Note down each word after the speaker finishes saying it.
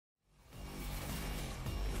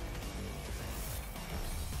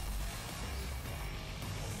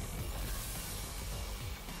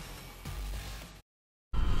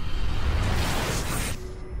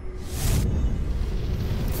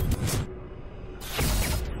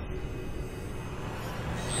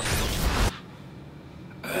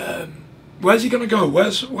Where's he going to go?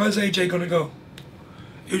 Where's AJ going to go?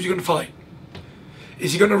 Who's he going to fight?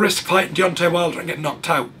 Is he going to risk fighting Deontay Wilder and getting knocked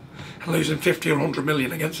out and losing 50 or 100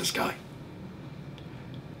 million against this guy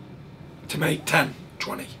to make 10,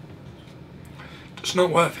 20? It's not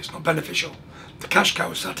worth it. It's not beneficial. The cash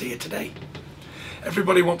cow sat here today.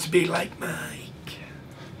 Everybody wants to be like Mike.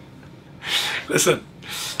 Listen,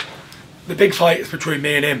 the big fight is between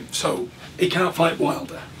me and him, so he can't fight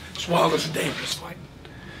Wilder. So Wilder's a dangerous fight.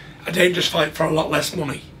 A dangerous fight for a lot less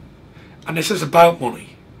money. And this is about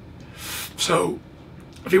money. So,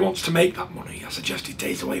 if he wants to make that money, I suggest he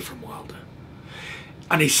stays away from Wilder.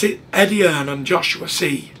 And Eddie Hearn and Joshua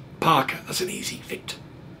see Parker as an easy victim.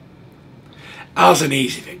 As an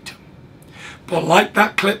easy victim. But like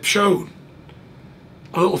that clip showed,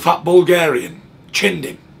 a little fat Bulgarian chinned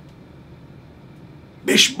him.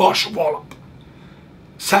 Bish bosh wallop.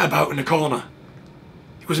 Sat about in the corner.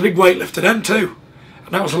 He was a big weightlifter then too.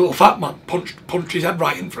 And that was a little fat man. Punched his head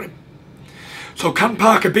right in for him. So can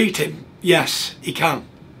Parker beat him? Yes, he can.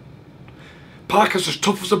 Parker's as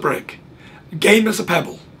tough as a brick. Game as a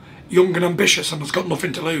pebble. Young and ambitious and has got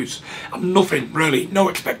nothing to lose. And nothing, really. No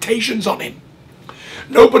expectations on him.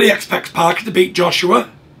 Nobody expects Parker to beat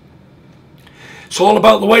Joshua. It's all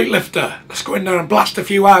about the weightlifter. Let's go in there and blast a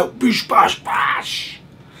few out. Boosh, bash, bash.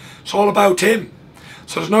 It's all about him.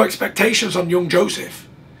 So there's no expectations on young Joseph.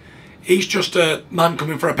 He's just a man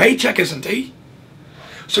coming for a paycheck, isn't he?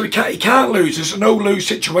 So he can't lose. It's a no-lose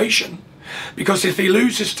situation. Because if he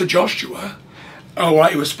loses to Joshua, all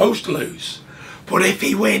right, he was supposed to lose. But if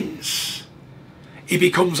he wins, he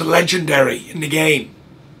becomes a legendary in the game.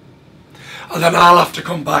 And then I'll have to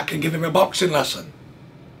come back and give him a boxing lesson.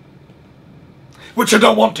 Which I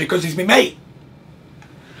don't want to because he's my mate.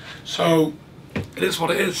 So, it is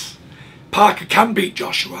what it is. Parker can beat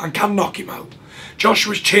Joshua and can knock him out.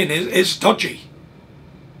 Joshua's chin is dodgy.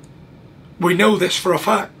 We know this for a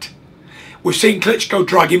fact. We've seen Klitschko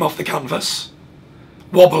drag him off the canvas.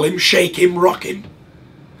 Wobble him, shake him, rock him.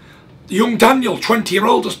 The young Daniel,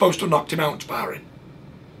 20-year-old, is supposed to have knocked him out in sparring.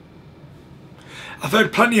 I've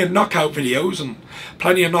heard plenty of knockout videos and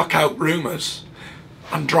plenty of knockout rumours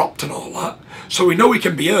and dropped and all that. So we know he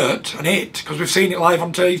can be hurt and hit because we've seen it live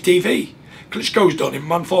on TV. Klitschko's done him,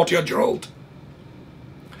 man 40-odd-year-old.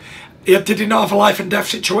 Did he not have a life and death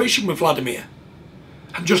situation with Vladimir?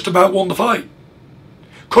 And just about won the fight.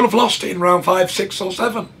 Could have lost it in round 5, 6 or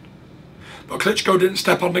 7. But Klitschko didn't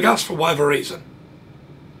step on the gas for whatever reason.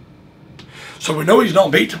 So we know he's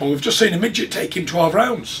not beatable. We've just seen a midget take him 12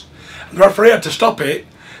 rounds. And the referee had to stop it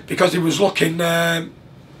because he was looking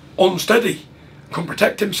unsteady. Couldn't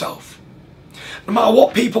protect himself. No matter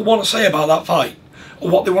what people want to say about that fight, or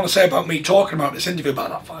what they want to say about me talking about this interview about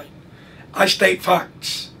that fight, I state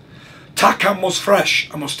facts. Takam was fresh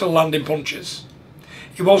and was still landing punches.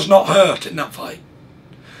 He was not hurt in that fight.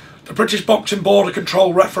 The British Boxing Border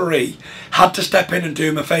Control referee had to step in and do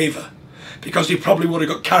him a favour because he probably would have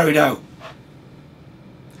got carried out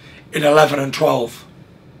in 11 and 12.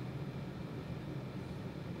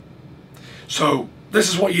 So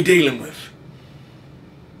this is what you're dealing with.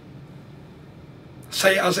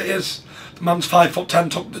 Say it as it is. The man's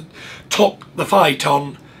 5'10", took the fight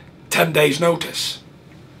on 10 days' notice.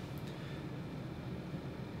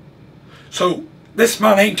 So this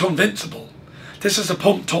man ain't invincible. This is a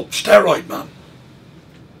pumped up steroid man.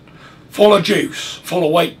 Full of juice, full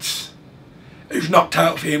of weights, who's knocked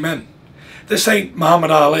out a few men. This ain't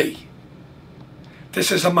Muhammad Ali. This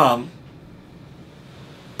is a man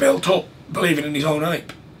built up, believing in his own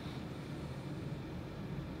hype.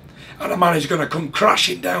 And a man who's going to come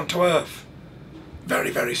crashing down to earth very,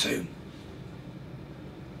 very soon.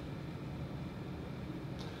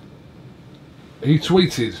 He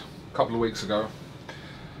tweeted a couple of weeks ago,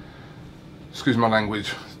 excuse my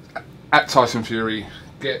language, at Tyson Fury,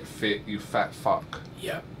 "Get fit, you fat fuck."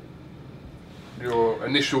 Yeah. Your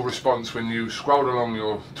initial response when you scrolled along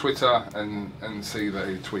your Twitter and see that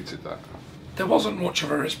he tweeted that? There wasn't much of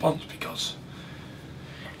a response because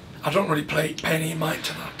I don't really pay any mind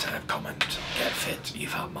to that comment. Get fit, you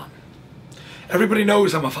fat man. Everybody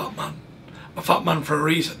knows I'm a fat man. I'm a fat man for a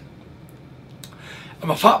reason. I'm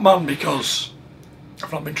a fat man because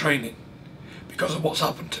I've not been training. Because of what's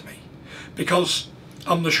happened to me. Because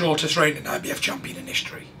I'm the shortest reigning IBF champion in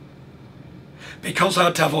history. Because I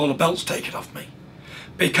had to have all the belts taken off me.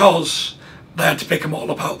 Because they had to pick them all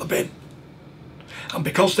up out of the bin. And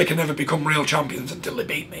because they can never become real champions until they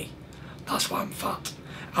beat me. That's why I'm fat.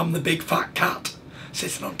 I'm the big fat cat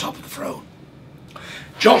sitting on top of the throne.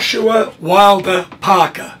 Joshua, Wilder,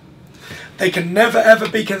 Parker. They can never ever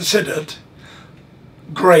be considered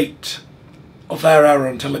great of their era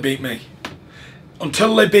until they beat me.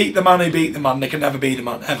 Until they beat the man who beat the man, they can never be the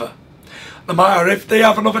man, ever. No matter if they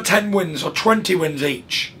have another 10 wins or 20 wins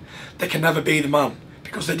each, they can never be the man,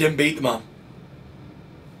 because they didn't beat the man.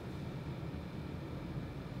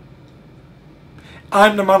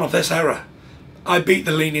 I'm the man of this era. I beat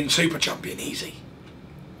the leading super champion easy.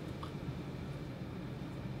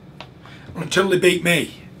 Until they beat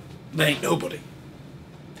me, they ain't nobody.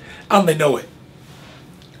 And they know it.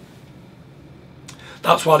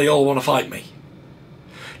 That's why they all want to fight me.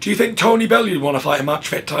 Do you think Tony Bellew would want to fight a match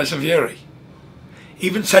fit Tyson Fury? He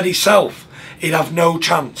even said himself he'd have no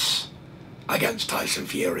chance against Tyson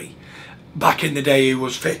Fury. Back in the day he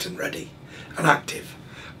was fit and ready and active.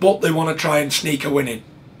 But they want to try and sneak a win in.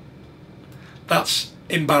 That's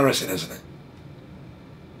embarrassing, isn't it?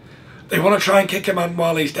 They want to try and kick a man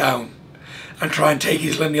while he's down and try and take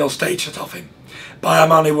his lineal status off him by a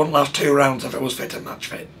man who wouldn't last 2 rounds if it was fit and match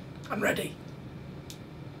fit and ready.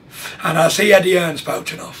 And I see Eddie Hearn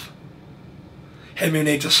spouting off. Him who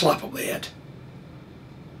needs a slap up the head.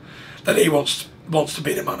 That he wants to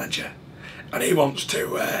be the manager. And he wants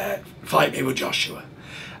to fight me with Joshua.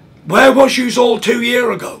 Where was you all 2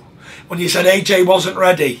 years ago when you said AJ wasn't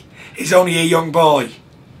ready? He's only a young boy.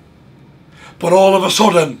 But all of a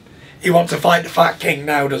sudden he wants to fight the Fat King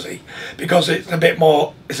now, does he? Because it's a bit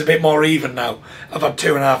more even now. I've had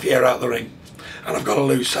 2.5 years out of the ring and I've got to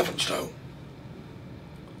lose 7 stone.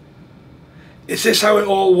 Is this how it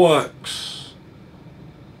all works?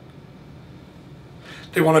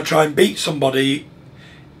 They want to try and beat somebody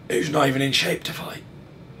who's not even in shape to fight.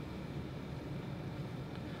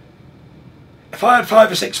 If I had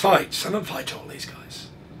 5 or 6 fights, I don't fight all these guys.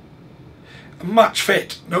 A match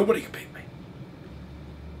fit, nobody can beat me.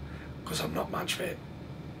 Because I'm not match fit.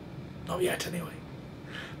 Not yet anyway.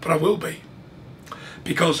 But I will be.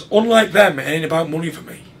 Because unlike them, it ain't about money for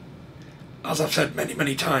me. As I've said many,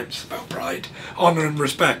 many times, about pride, honour and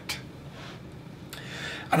respect.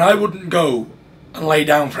 And I wouldn't go and lay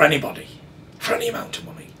down for anybody, for any amount of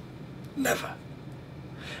money. Never.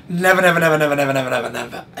 Never, never, never, never, never, never, never,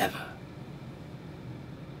 never, ever.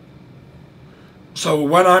 So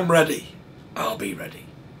when I'm ready, I'll be ready.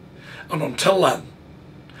 And until then,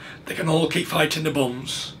 they can all keep fighting the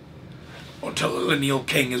bums until the lineal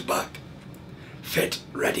king is back. Fit,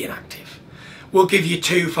 ready and active. We'll give you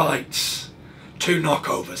 2 fights. 2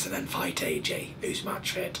 knockovers and then fight AJ, who's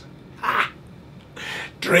match fit. Ha!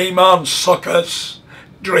 Dream on, suckers.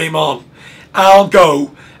 Dream on. I'll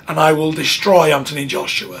go and I will destroy Anthony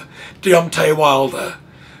Joshua, Deontay Wilder,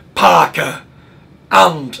 Parker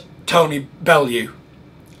and Tony Bellew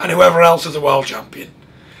and whoever else is a world champion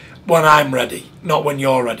when I'm ready, not when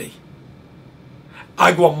you're ready.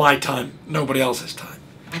 I go on my time, nobody else's time.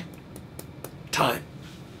 Time.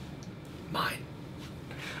 Mine.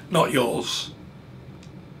 Not yours.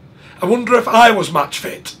 I wonder if I was match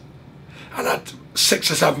fit and had 6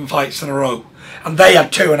 or 7 fights in a row and they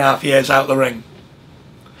had 2.5 years out of the ring.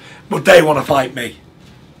 Would they want to fight me?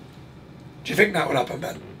 Do you think that would happen,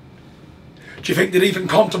 Ben? Do you think they'd even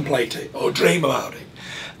contemplate it or dream about it?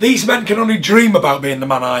 These men can only dream about being the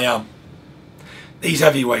man I am. These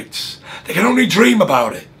heavyweights. They can only dream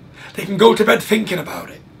about it. They can go to bed thinking about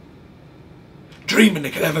it. Dreaming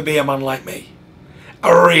they could ever be a man like me.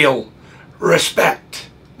 A real respect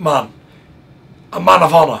man. A man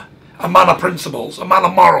of honour. A man of principles. A man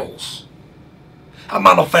of morals. A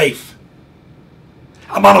man of faith.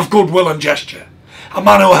 A man of goodwill and gesture. A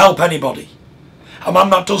man who will help anybody. A man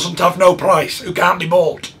that doesn't have no price, who can't be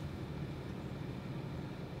bought.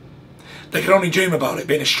 They can only dream about it,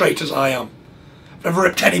 being as straight as I am. I've never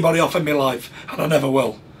ripped anybody off in my life, and I never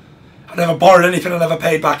will. I never borrowed anything I never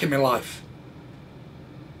paid back in my life.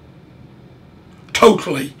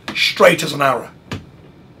 Totally straight as an arrow.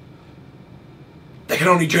 They can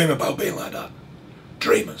only dream about being like that.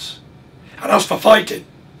 Dreamers. And as for fighting,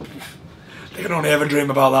 they can only ever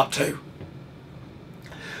dream about that too.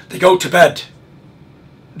 They go to bed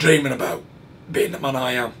dreaming about being the man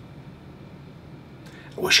I am.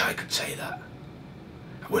 I wish I could say that.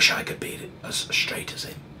 I wish I could be as straight as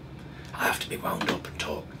him. I have to be wound up and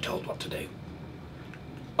told what to do.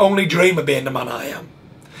 Only dream of being the man I am.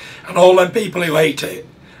 And all them people who hate it,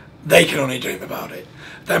 they can only dream about it.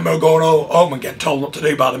 Them who are going home and getting told what to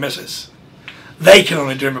do by the missus. They can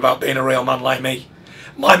only dream about being a real man like me.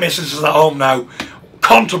 My missus is at home now,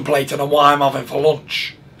 contemplating on what I'm having for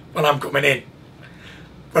lunch when I'm coming in.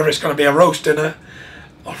 Whether it's going to be a roast dinner,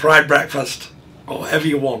 or fried breakfast, or whatever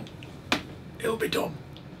you want, it'll be done.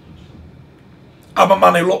 I'm a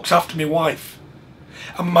man who looks after my wife.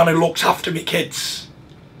 I'm a man who looks after my kids.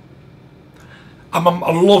 I'm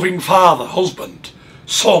a loving father, husband,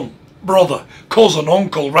 son, brother, cousin,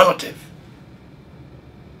 uncle, relative.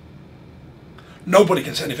 Nobody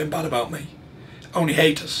can say anything bad about me. Only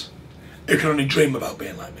haters, who can only dream about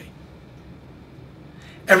being like me.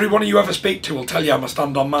 Everyone you ever speak to will tell you I'm a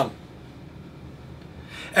stand-on man.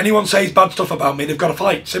 Anyone says bad stuff about me, they've got to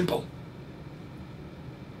fight, simple.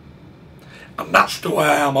 And that's the way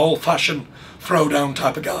I am, old-fashioned, throw-down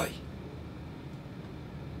type of guy.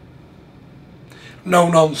 No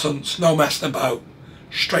nonsense, no messing about,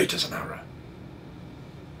 straight as an arrow.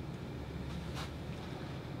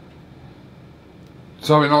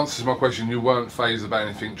 So in answer to my question, you weren't fazed about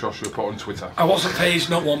anything Joshua put on Twitter? I wasn't fazed,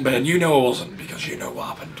 not one bit, and you know I wasn't, because you know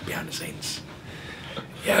what happened behind the scenes.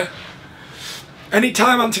 Yeah.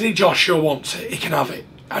 Anytime Anthony Joshua wants it, he can have it.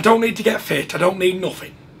 I don't need to get fit, I don't need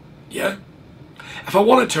nothing. Yeah? If I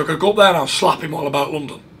wanted to, I could go up there and I'll slap him all about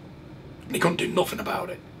London. And he couldn't do nothing about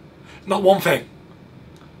it. Not one thing.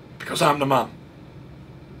 Because I'm the man.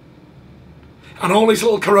 And all these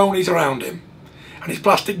little coronis around him, and his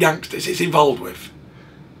plastic gangsters he's involved with.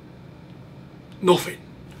 Nothing.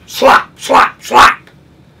 Slap, slap, slap.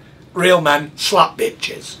 Real men slap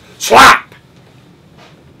bitches. Slap!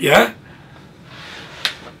 Yeah?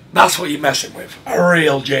 That's what you're messing with. A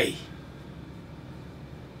real G.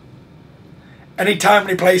 Anytime,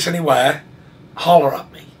 any place, anywhere, holler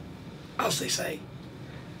at me, as they say.